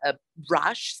a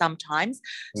rush sometimes.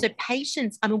 So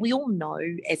patients, we all know,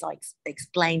 as I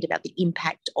explained, about the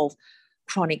impact of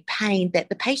chronic pain, that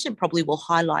the patient probably will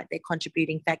highlight their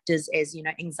contributing factors as,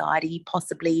 anxiety,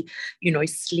 possibly,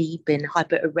 sleep and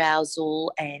hyperarousal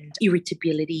and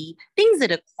irritability, things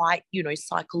that are quite,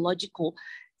 psychological.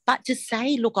 But to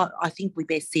say, look, I think we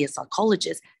best see a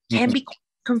psychologist can be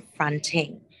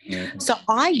confronting. So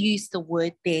I use the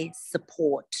word there,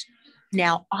 support.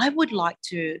 Now, I would like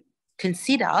to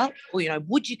consider, or,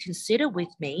 would you consider with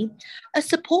me a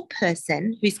support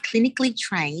person who's clinically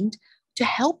trained to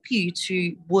help you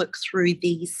to work through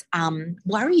these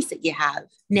worries that you have.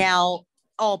 Now,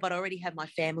 oh, but I already have my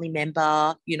family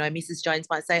member. Mrs. Jones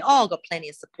might say, oh, I've got plenty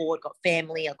of support, got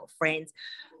family, I've got friends.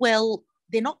 Well,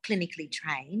 they're not clinically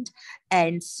trained,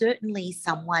 and certainly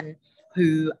someone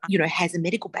who, has a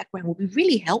medical background will be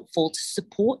really helpful to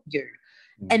support you.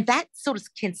 And that sort of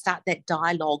can start that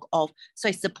dialogue of,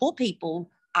 so support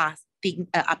people are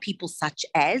people such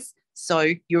as,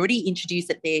 so you already introduced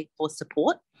it there for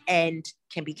support, and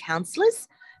can be counsellors,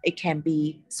 it can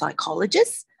be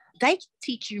psychologists. They can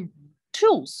teach you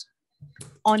tools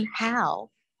on how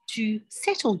to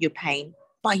settle your pain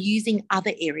by using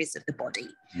other areas of the body.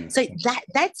 So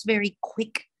that's very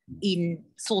quick in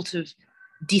sort of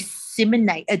dissipating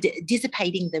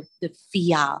the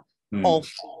fear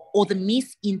of, or the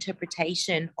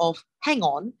misinterpretation of, hang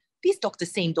on, this doctor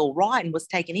seemed all right and was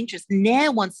taking interest,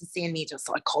 now wants to send me to a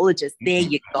psychologist. There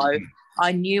you go.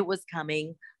 I knew it was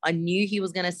coming. I knew he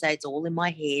was going to say it's all in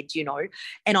my head,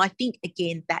 And I think,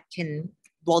 again, that can,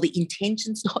 while the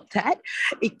intention's not that,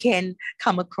 it can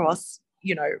come across,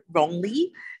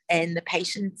 wrongly, and the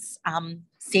patient's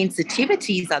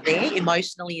sensitivities are there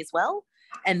emotionally as well,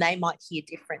 and they might hear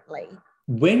differently.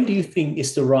 When do you think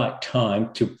is the right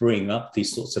time to bring up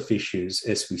these sorts of issues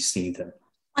as we see them?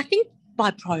 I think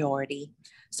by priority.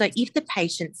 So if the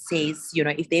patient says,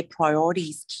 if their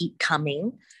priorities keep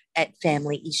coming at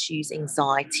family issues,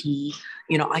 anxiety,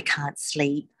 I can't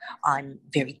sleep, I'm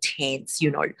very tense,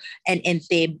 and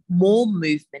they're more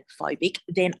movement phobic,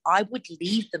 then I would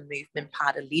leave the movement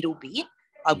part a little bit.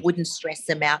 I wouldn't stress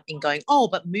them out and going, oh,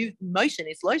 but motion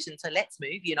is lotion, so let's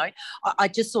move, I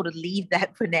just sort of leave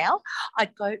that for now.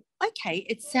 I'd go, okay,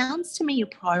 it sounds to me your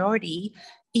priority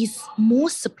is more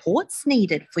supports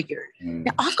needed for you.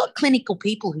 Now, I've got clinical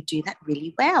people who do that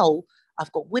really well.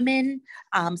 I've got women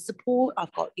support,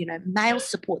 I've got, male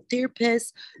support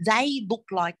therapists. They look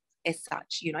like, as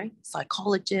such,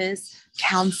 psychologists,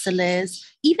 counsellors,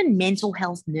 even mental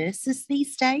health nurses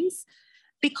these days.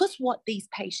 Because what these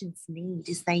patients need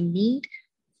is, they need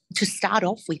to start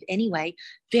off with anyway,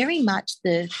 very much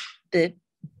the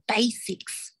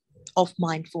basics of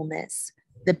mindfulness,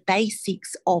 the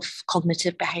basics of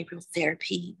cognitive behavioural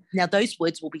therapy. Now, those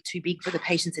words will be too big for the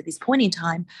patients at this point in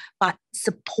time, but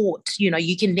support,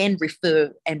 you can then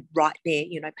refer, and right there,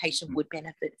 patient would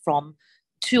benefit from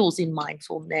tools in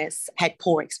mindfulness, had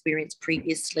poor experience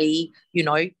previously,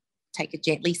 take it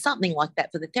gently, something like that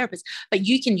for the therapist. But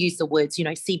you can use the words,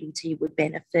 CBT would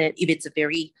benefit if it's a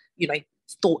very,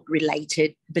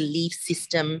 thought-related, belief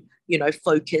system,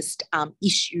 focused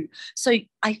issue. So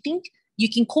I think you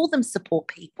can call them support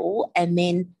people, and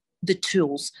then the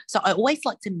tools. So I always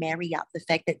like to marry up the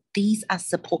fact that these are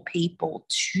support people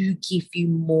to give you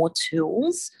more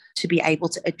tools to be able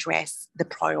to address the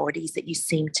priorities that you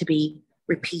seem to be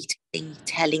repeatedly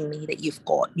telling me that you've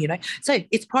got, So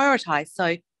it's prioritized.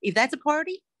 So if that's a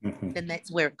priority, then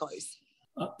that's where it goes.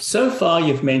 So far,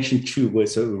 you've mentioned two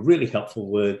words that were really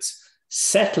helpful words: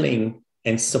 settling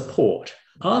and support.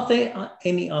 Are there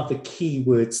any other key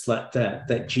words like that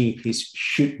GPs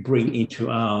should bring into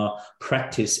our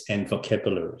practice and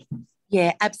vocabulary?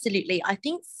 Yeah, absolutely. I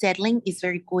think settling is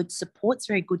very good. Support's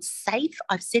very good. Safe,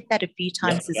 I've said that a few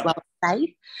times as well.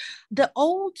 Safe. The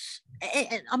old,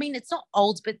 I mean, it's not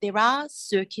old, but there are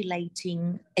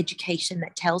circulating education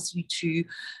that tells you to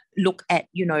look at,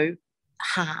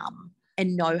 harm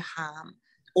and no harm,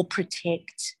 or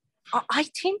protect. I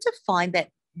tend to find that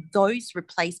those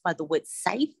replaced by the word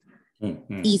safe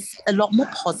is a lot more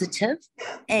positive,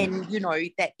 and,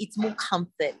 that it's more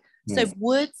comfort. So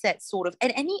words that sort of,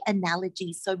 and any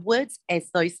analogies, so words as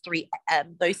those three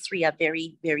are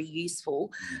very, very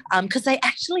useful, because they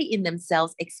actually in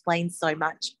themselves explain so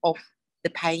much of the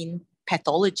pain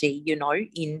pathology,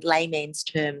 in layman's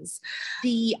terms.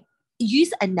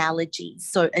 Use analogies.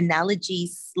 So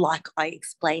analogies like I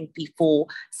explained before,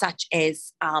 such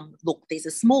as, look, there's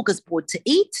a smorgasbord to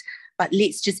eat, but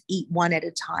let's just eat one at a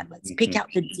time. Let's pick out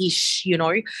the dish,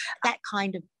 that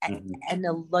kind of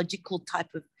analogical type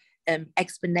of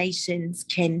explanations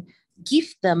can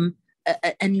give them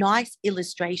a nice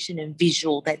illustration and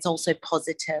visual that's also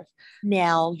positive.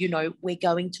 Now, we're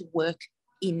going to work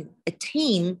in a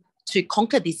team to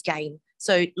conquer this game.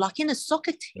 So like in a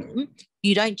soccer team,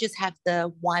 you don't just have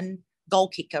the one goal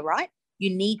kicker, right?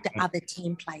 You need the other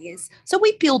team players. So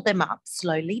we build them up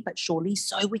slowly but surely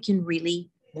so we can really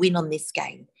win on this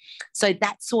game. So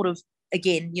that sort of,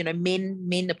 again,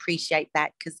 men appreciate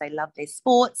that because they love their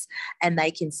sports, and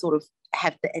they can sort of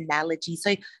have the analogy.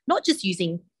 So not just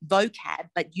using vocab,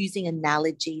 but using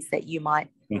analogies that you might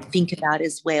think about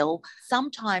as well.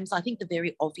 Sometimes I think the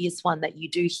very obvious one that you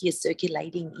do hear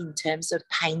circulating in terms of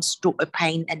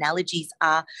pain analogies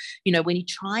are, when you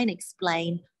try and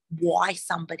explain why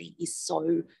somebody is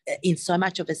so in so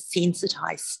much of a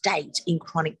sensitized state in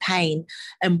chronic pain,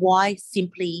 and why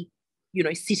simply,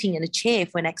 sitting in a chair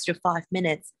for an extra 5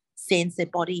 minutes sends their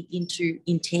body into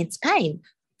intense pain.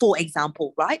 For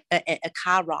example, right, a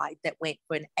car ride that went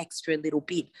for an extra little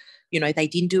bit, they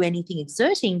didn't do anything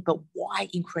exerting, but why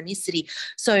in chronicity?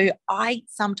 So I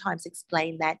sometimes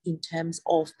explain that in terms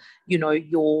of,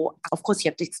 of course,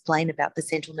 you have to explain about the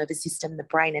central nervous system, the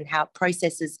brain, and how it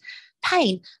processes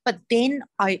pain. But then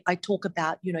I talk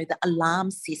about, the alarm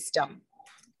system.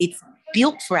 It's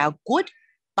built for our good,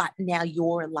 but now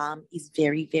your alarm is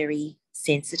very, very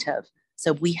sensitive.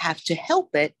 So we have to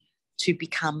help it to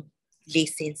become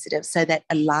less sensitive, so that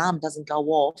alarm doesn't go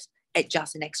off at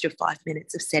just an extra 5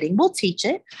 minutes of setting. We'll teach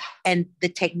it, and the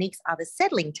techniques are the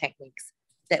settling techniques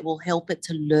that will help it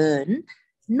to learn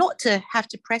not to have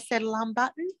to press that alarm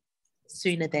button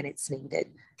sooner than it's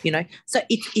needed. So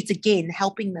it's again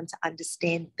helping them to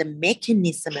understand the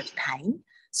mechanism of pain.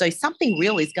 So something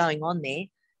real is going on there,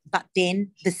 but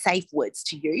then the safe words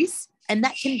to use, and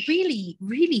that can really,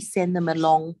 really send them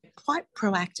along quite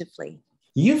proactively.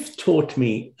 You've taught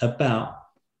me about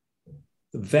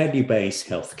value-based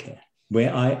healthcare,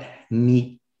 where I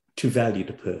need to value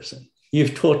the person.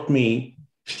 You've taught me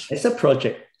as a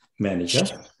project manager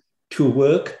to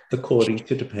work according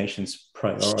to the patient's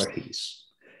priorities.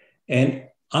 And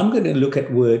I'm going to look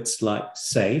at words like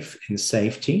safe and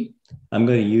safety. I'm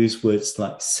going to use words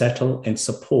like settle and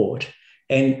support,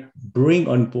 and bring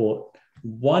on board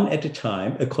one at a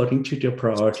time, according to their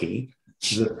priority,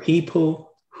 the people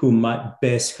who might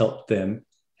best help them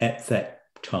at that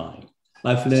time.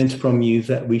 I've learned from you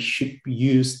that we should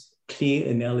use clear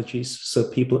analogies so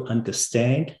people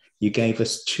understand. You gave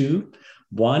us two.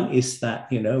 One is that,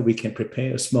 we can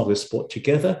prepare a smorgasbord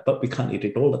together, but we can't eat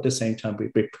it all at the same time.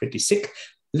 We'd be pretty sick.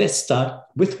 Let's start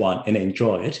with one and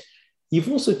enjoy it.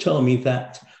 You've also told me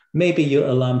that maybe your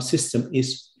alarm system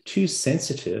is too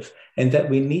sensitive and that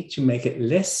we need to make it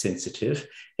less sensitive,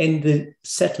 and the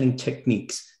settling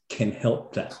techniques can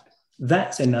help that.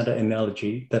 That's another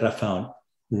analogy that I found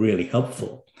really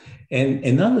helpful. And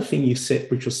another thing you said,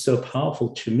 which was so powerful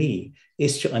to me,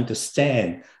 is to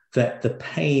understand that the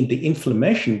pain, the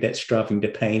inflammation that's driving the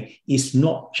pain is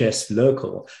not just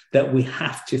local, that we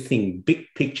have to think big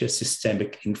picture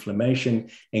systemic inflammation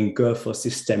and go for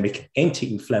systemic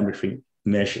anti-inflammatory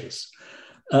measures.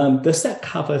 Does that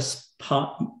cover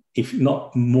part, if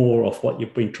not more, of what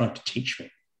you've been trying to teach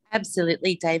me?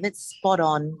 Absolutely, David. Spot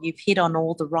on. You've hit on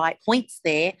all the right points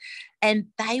there. And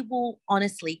they will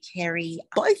honestly carry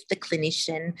both the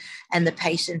clinician and the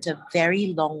patient a very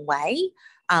long way.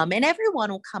 And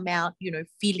everyone will come out,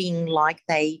 feeling like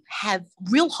they have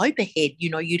real hope ahead.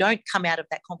 You don't come out of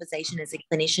that conversation as a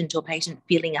clinician to a patient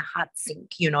feeling a heart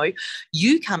sink.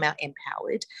 You come out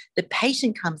empowered, the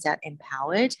patient comes out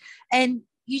empowered, and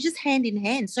you just hand in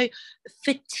hand. So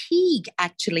fatigue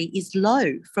actually is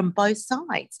low from both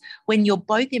sides. When you're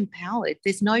both empowered,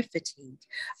 there's no fatigue.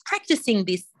 Practicing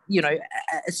this,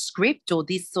 a script or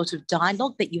this sort of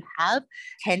dialogue that you have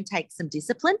can take some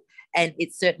discipline, and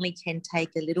it certainly can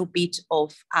take a little bit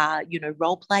of,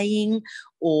 role playing,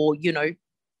 or,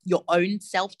 your own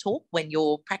self-talk when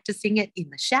you're practicing it in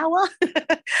the shower.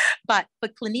 But for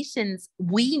clinicians,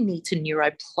 we need to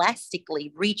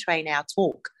neuroplastically retrain our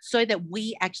talk so that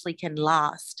we actually can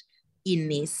last in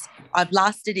this. I've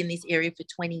lasted in this area for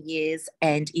 20 years,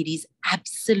 and it is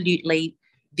absolutely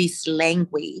this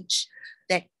language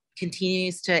that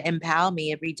continues to empower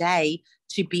me every day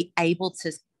to be able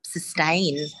to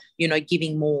sustain,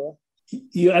 giving more.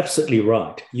 You're absolutely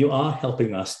right. You are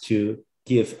helping us to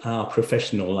give our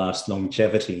professional lives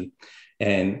longevity,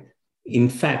 and in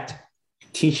fact,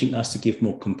 teaching us to give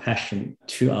more compassion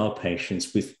to our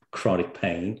patients with chronic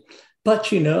pain.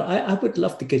 But, I would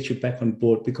love to get you back on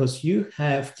board, because you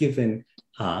have given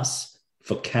us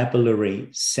vocabulary,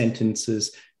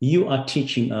 sentences. You are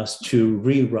teaching us to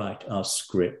rewrite our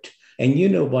script. And you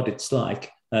know what it's like.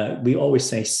 We always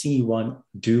say, see one,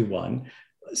 do one.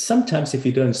 Sometimes if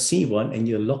you don't see one and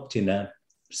you're locked in a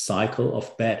cycle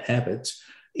of bad habits,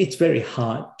 it's very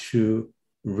hard to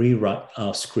rewrite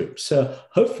our script. So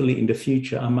hopefully in the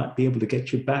future, I might be able to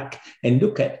get you back and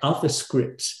look at other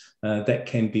scripts that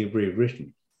can be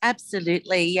rewritten.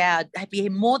 Absolutely. Yeah. I'd be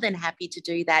more than happy to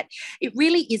do that. It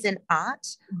really is an art.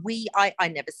 I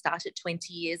never started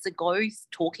 20 years ago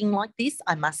talking like this,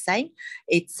 I must say.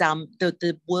 It's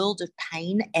the world of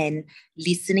pain and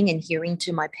listening and hearing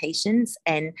to my patients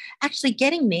and actually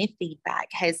getting their feedback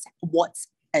has what's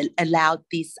allowed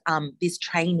this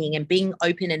training and being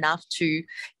open enough to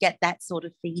get that sort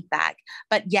of feedback.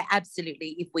 But yeah,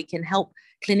 absolutely. If we can help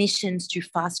clinicians to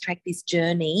fast track this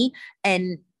journey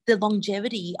and the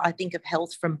longevity, I think, of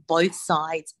health from both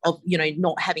sides of,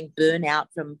 not having burnout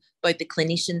from both the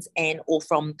clinicians or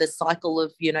from the cycle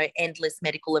of, endless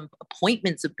medical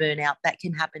appointments of burnout that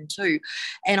can happen too.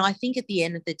 And I think at the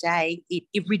end of the day,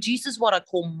 it reduces what I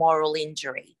call moral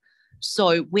injury.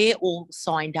 So we're all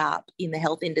signed up in the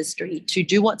health industry to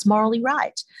do what's morally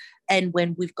right. And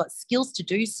when we've got skills to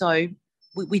do so,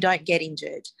 we don't get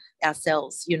injured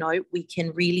ourselves. We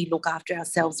can really look after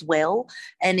ourselves well.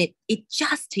 And it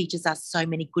just teaches us so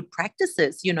many good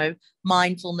practices,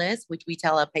 mindfulness, which we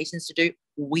tell our patients to do,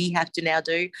 we have to now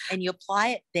do. And you apply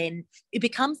it, then it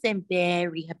becomes then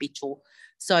very habitual.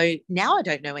 So now I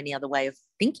don't know any other way of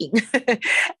thinking.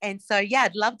 And so, yeah,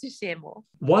 I'd love to share more.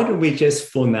 Why don't we just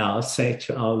for now say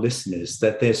to our listeners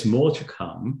that there's more to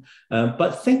come,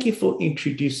 but thank you for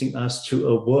introducing us to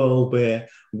a world where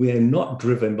we are not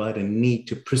driven by the need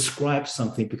to prescribe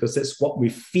something because that's what we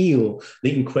feel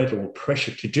the incredible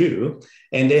pressure to do.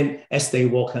 And then as they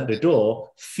walk out the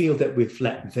door, feel that we've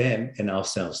let them and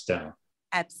ourselves down.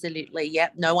 Absolutely. Yeah.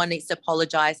 No one needs to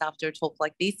apologize after a talk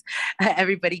like this.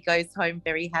 Everybody goes home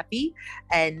very happy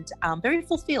and very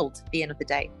fulfilled at the end of the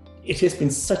day. It has been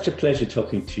such a pleasure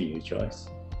talking to you, Joyce.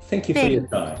 Thank you for your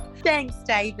time. Thanks,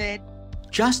 David.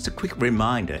 Just a quick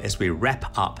reminder as we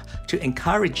wrap up to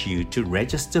encourage you to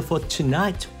register for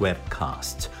tonight's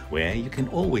webcast, where you can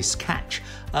always catch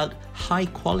a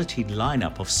high-quality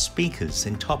lineup of speakers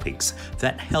and topics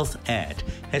that Health Ed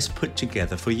has put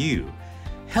together for you.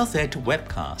 Health Ed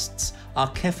webcasts are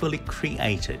carefully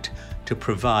created to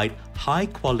provide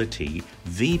high-quality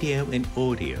video and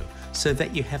audio so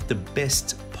that you have the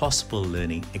best possible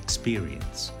learning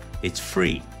experience. It's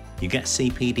free, you get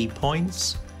CPD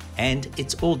points, and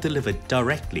it's all delivered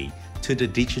directly to the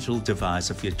digital device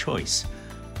of your choice,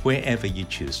 wherever you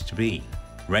choose to be.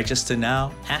 Register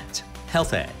now at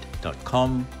healthed.com.au.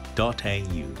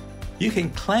 You can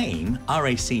claim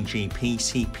RACGP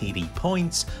CPD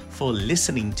points for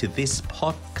listening to this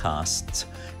podcast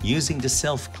using the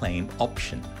self-claim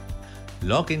option.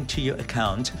 Log into your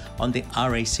account on the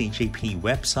RACGP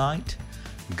website,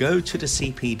 go to the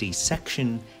CPD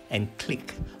section and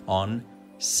click on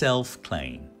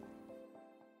self-claim.